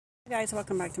Guys,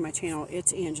 welcome back to my channel.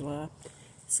 It's Angela.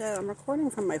 So I'm recording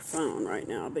from my phone right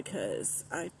now because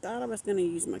I thought I was going to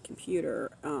use my computer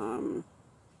and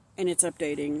it's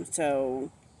updating,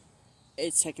 so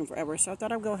it's taking forever. So I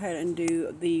thought I'd go ahead and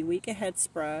do the week ahead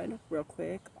spread real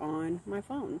quick on my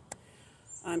phone.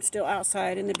 I'm still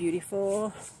outside in the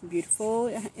beautiful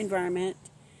environment.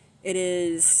 It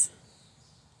is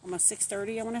almost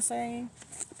 6:30, I want to say,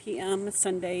 p.m.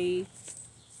 Sunday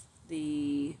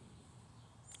the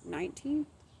 19th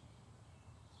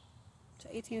to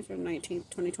 18th or 19th,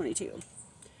 2022.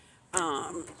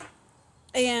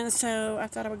 And so I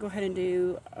thought I would go ahead and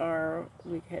do our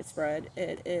week ahead spread.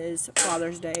 It is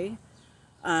Father's Day.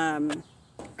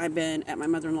 I've been at my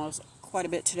mother-in-law's quite a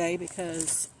bit today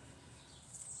because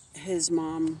his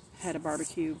mom had a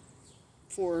barbecue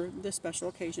for this special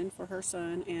occasion for her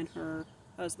son and her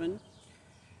husband.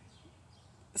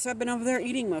 So I've been over there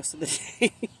eating most of the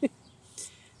day.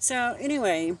 So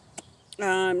anyway,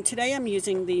 today I'm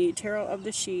using the Tarot of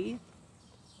the She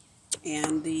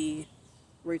and the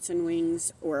Roots and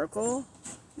Wings Oracle,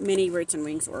 Mini Roots and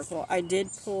Wings Oracle. I did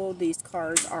pull these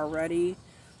cards already.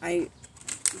 I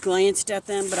glanced at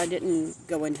them, but I didn't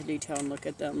go into detail and look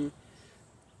at them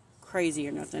crazy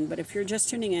or nothing. But if you're just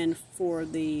tuning in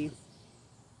to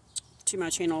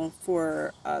my channel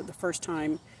for the first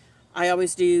time, I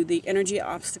always do the Energy,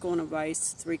 Obstacle, and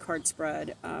Advice 3-card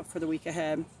spread for the week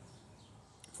ahead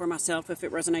for myself. If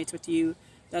it resonates with you,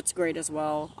 that's great as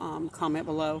well. Comment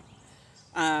below.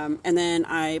 And then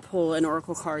I pull an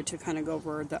Oracle card to kind of go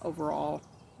over the overall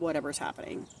whatever's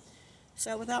happening.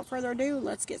 So without further ado,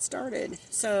 let's get started.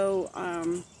 So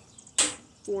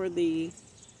for the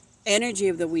energy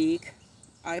of the week,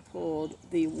 I pulled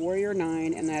the Warrior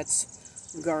 9, and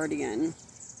that's Guardian.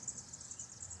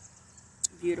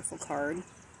 Beautiful card.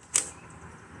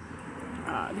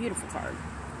 Beautiful card.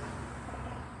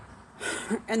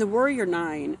 And the Warrior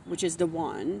 9, which is the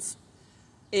Wands,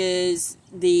 is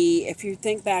if you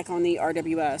think back on the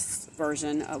RWS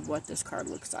version of what this card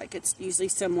looks like, it's usually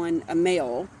a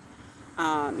male.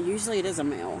 Usually it is a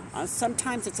male.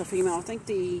 Sometimes it's a female. I think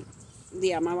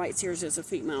my White Seers is a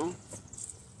female.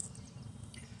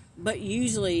 But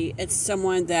usually it's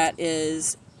someone that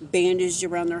is bandaged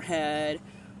around their head,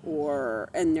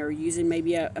 and they're using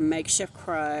maybe a makeshift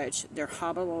crutch. They're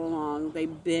hobbling along.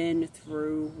 They've been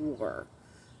through war.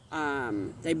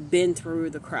 They've been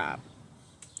through the crap.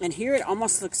 And here it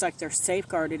almost looks like they're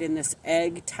safeguarded in this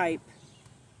egg type.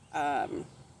 What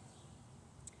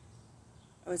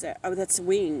is that? Oh, that's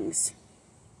wings.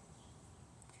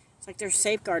 It's like they're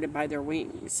safeguarded by their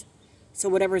wings. So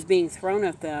whatever's being thrown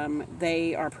at them,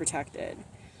 they are protected.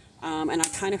 And I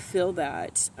kind of feel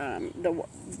that the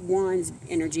Wand's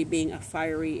energy being a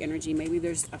fiery energy, maybe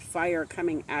there's a fire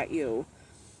coming at you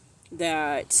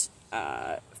that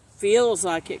feels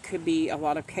like it could be a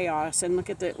lot of chaos. And look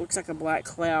at it looks like a black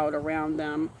cloud around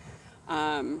them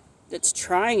that's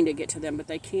trying to get to them, but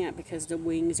they can't because the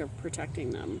wings are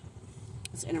protecting them.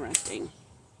 It's interesting.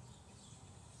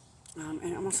 And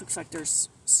it almost looks like there's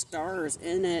stars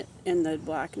in the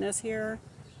blackness here.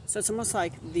 So it's almost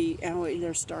like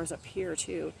there's stars up here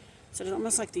too. So it's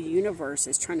almost like the universe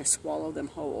is trying to swallow them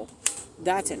whole.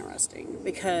 That's interesting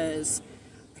because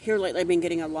here lately I've been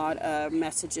getting a lot of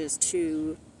messages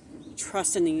to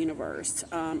trust in the universe.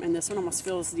 And this one almost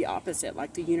feels the opposite,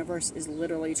 like the universe is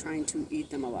literally trying to eat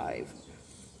them alive.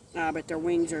 But their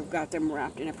wings have got them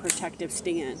wrapped in a protective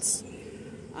stance.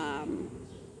 And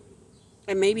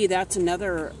maybe that's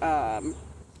another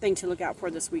thing to look out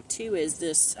for this week too, is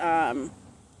this...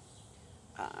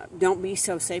 don't be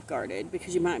so safeguarded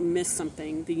because you might miss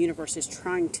something the universe is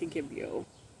trying to give you.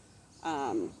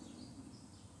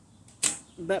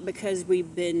 But because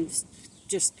we've been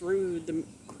just through the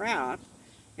crap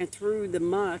and through the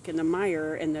muck and the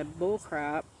mire and the bull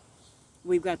crap,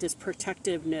 we've got this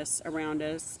protectiveness around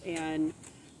us. And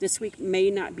this week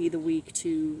may not be the week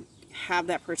to have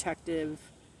that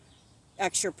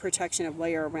extra protection of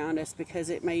layer around us because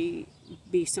it may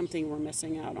be something we're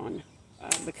missing out on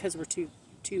because we're too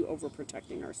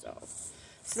overprotecting ourselves.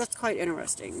 So that's quite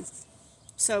interesting.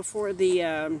 So for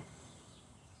the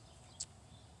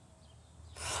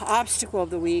obstacle of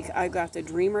the week, I've got the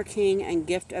Dreamer King and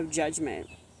Gift of Judgment.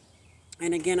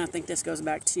 And again, I think this goes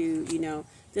back to,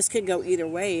 this could go either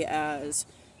way, as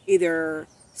either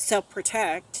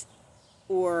self-protect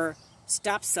or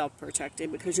stop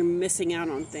self-protecting because you're missing out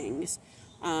on things.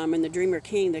 And the Dreamer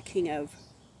King, the King of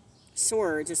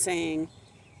Swords, is saying,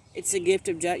 it's a gift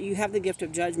of you have the gift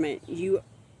of judgment. You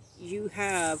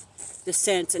have the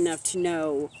sense enough to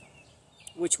know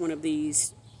which one of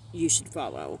these you should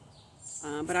follow.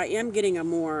 But I am getting a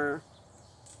more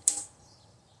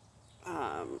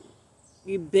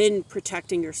you've been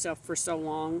protecting yourself for so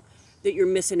long that you're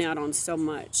missing out on so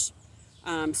much.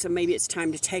 So maybe it's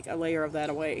time to take a layer of that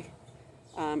away,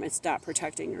 and stop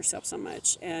protecting yourself so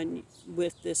much. And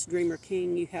with this Dreamer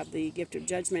King, you have the gift of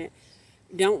judgment.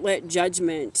 Don't let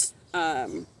judgment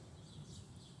of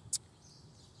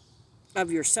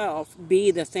yourself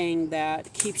be the thing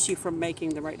that keeps you from making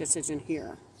the right decision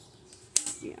here.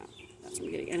 Yeah, that's what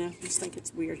I'm getting. And I just think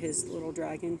it's weird. His little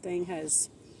dragon thing has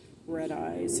red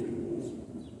eyes.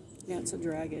 Yeah, it's a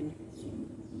dragon.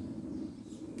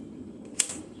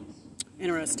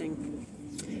 Interesting.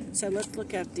 So let's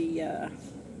look at the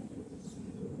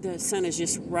sun is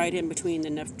just right in between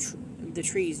the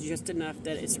trees, just enough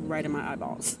that it's right in my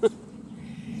eyeballs.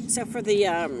 So for the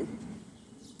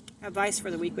advice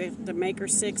for the week, we have the Maker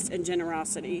 6 and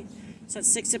generosity. So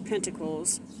it's 6 of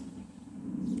Pentacles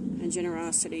and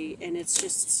generosity, and it's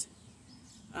just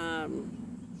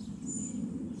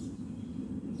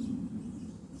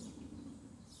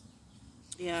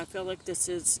yeah, I feel like this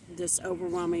is this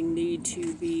overwhelming need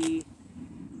to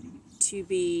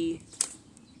be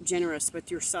generous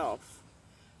with yourself.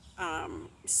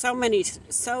 So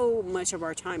much of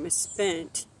our time is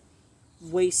spent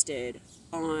wasted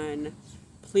on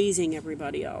pleasing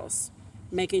everybody else,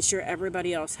 making sure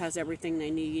everybody else has everything they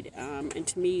need. And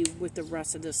to me, with the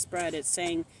rest of this spread, it's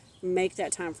saying make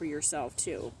that time for yourself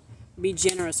too. Be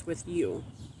generous with you.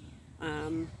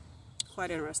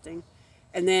 Quite interesting.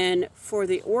 And then for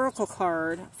the Oracle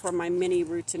card for my mini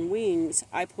Roots and Wings,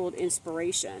 I pulled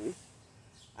Inspiration,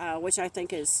 which I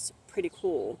think is pretty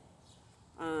cool.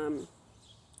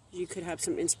 You could have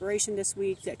some inspiration this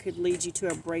week that could lead you to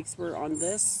a breakthrough on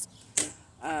this.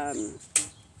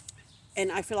 And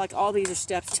I feel like all these are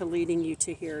steps to leading you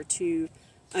to here, to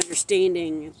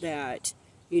understanding that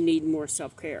you need more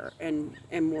self-care and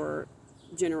more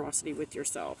generosity with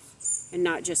yourself and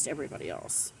not just everybody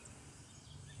else.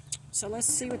 So let's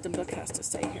see what the book has to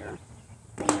say here.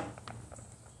 And I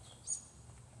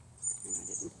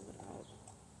didn't pull it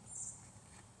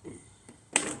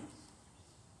out.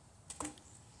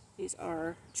 These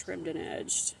are trimmed and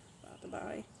edged, by the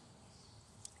by.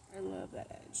 I love that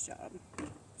edge job.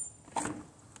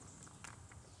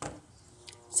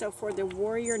 So for the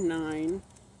Warrior 9,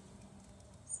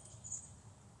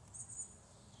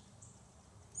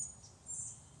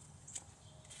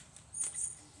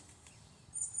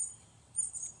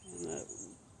 and the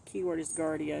keyword is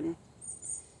Guardian.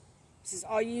 This is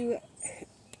all you,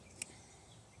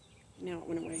 now it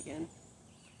went away again.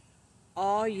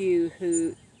 All you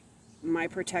who my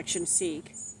protection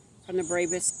seek, from the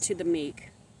bravest to the meek,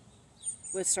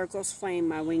 with circles flame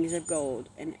my wings of gold,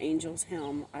 and angel's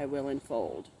helm I will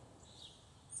enfold.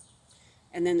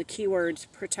 And then the keywords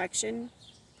protection,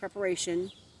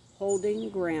 preparation, holding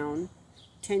ground,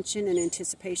 tension, and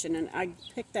anticipation. And I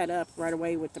picked that up right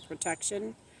away with the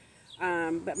protection.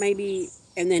 But maybe,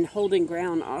 and then holding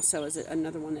ground also is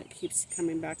another one that keeps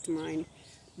coming back to mind.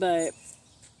 But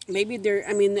maybe there,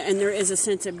 I mean, and there is a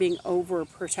sense of being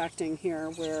overprotecting here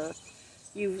where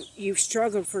you've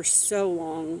struggled for so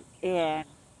long, and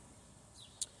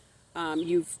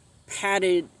you've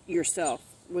padded yourself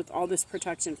with all this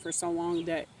protection for so long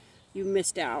that you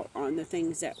missed out on the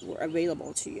things that were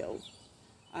available to you.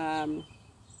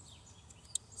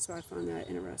 So I found that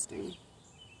interesting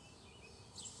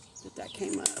that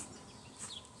came up.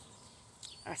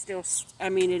 I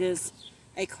mean, it is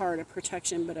a card of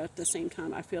protection, but at the same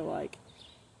time, I feel like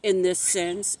in this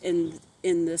sense, in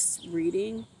this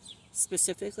reading,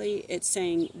 specifically, it's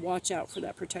saying watch out for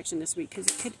that protection this week because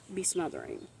it could be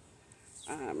smothering.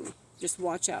 Just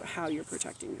watch out how you're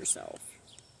protecting yourself.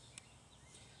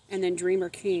 And then Dreamer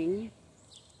King.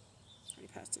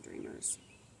 Already passed the Dreamers.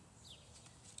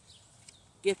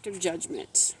 Gift of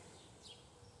Judgment.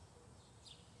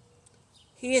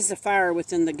 He is the fire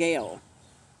within the gale,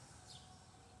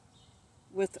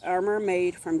 with armor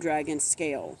made from dragon's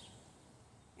scale.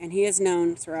 And he is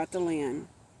known throughout the land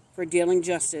for dealing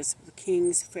justice with the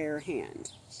king's fair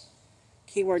hand.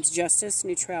 Keywords: justice,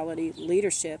 neutrality,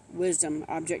 leadership, wisdom,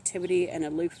 objectivity, and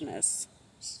aloofness.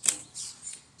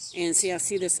 And see, I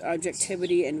see this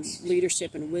objectivity and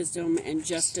leadership and wisdom and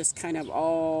justice kind of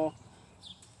all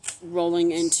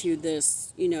rolling into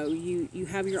this, you know, you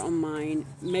have your own mind,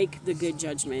 make the good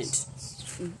judgment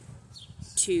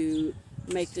to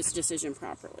make this decision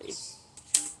properly.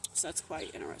 So that's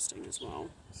quite interesting as well.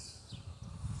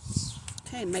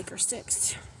 Okay, Maker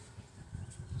 6.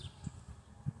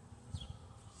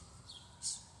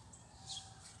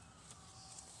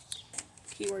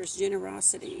 Keyword is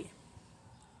generosity.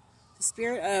 The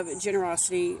spirit of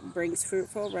generosity brings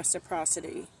fruitful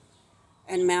reciprocity,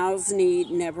 and mouths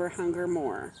need never hunger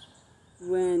more.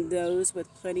 when those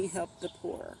with plenty help the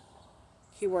poor.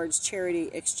 Keywords: charity,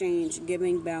 exchange,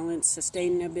 giving, balance,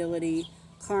 sustainability,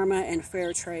 karma, and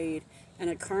fair trade.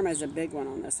 And karma is a big one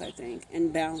on this, I think.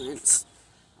 And balance.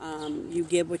 You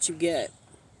give what you get.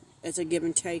 It's a give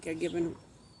and take, a giving,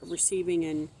 receiving,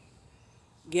 and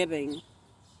giving.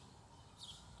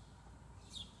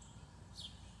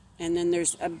 And then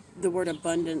there's the word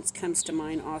abundance comes to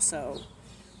mind also.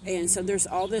 And so there's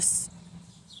all this.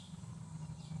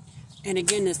 And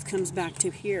again, this comes back to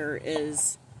here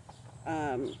is,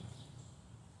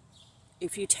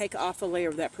 if you take off a layer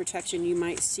of that protection, you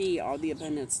might see all the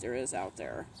abundance there is out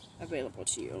there available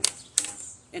to you.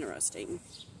 Interesting.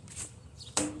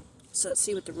 So let's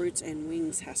see what the roots and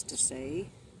wings has to say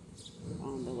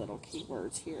on the little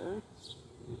keywords here.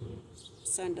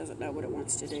 Sun doesn't know what it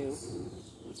wants to do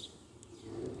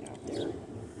out there.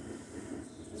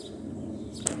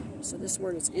 So this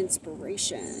word is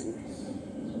inspiration.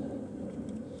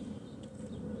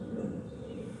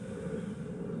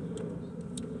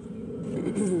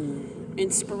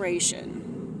 Inspiration.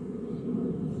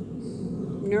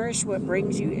 Nourish what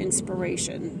brings you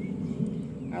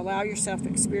inspiration. Allow yourself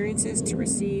experiences to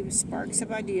receive sparks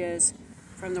of ideas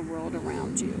from the world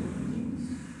around you.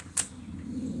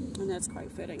 And that's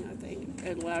quite fitting, I think.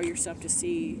 Allow yourself to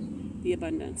see the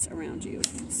abundance around you.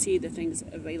 See the things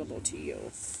available to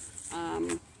you.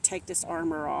 Take this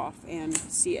armor off and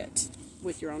see it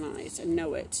with your own eyes and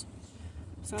know it.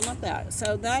 So I love that.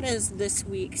 So that is this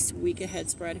week's Week Ahead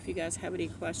spread. If you guys have any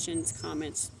questions,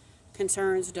 comments,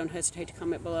 concerns, don't hesitate to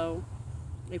comment below.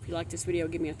 If you like this video,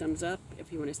 give me a thumbs up.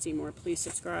 If you want to see more, please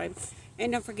subscribe.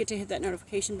 And don't forget to hit that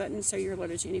notification button so you're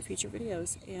alerted to any future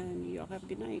videos. And you all have a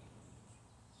good night.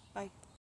 Bye.